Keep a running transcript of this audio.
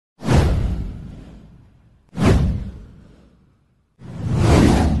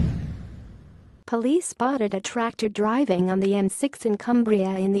Police spotted a tractor driving on the M6 in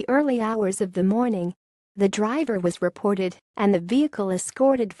Cumbria in the early hours of the morning. The driver was reported and the vehicle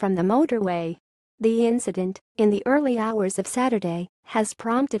escorted from the motorway. The incident, in the early hours of Saturday, has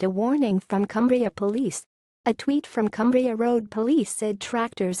prompted a warning from Cumbria police. A tweet from Cumbria Road Police said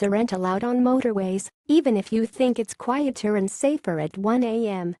tractors aren't allowed on motorways, even if you think it's quieter and safer at 1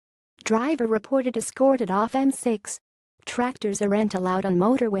 a.m. Driver reported escorted off M6. Tractors aren't allowed on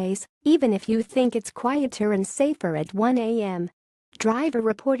motorways, even if you think it's quieter and safer at 1 a.m. Driver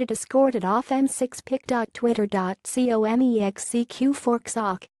reported escorted off M6 pic.twitter.com/exeq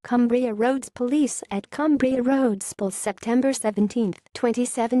forksock, Cumbria Roads Police at Cumbria Roads Pol September 17,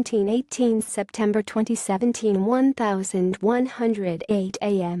 2017 18 September 2017 1108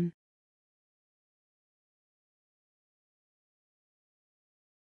 a.m.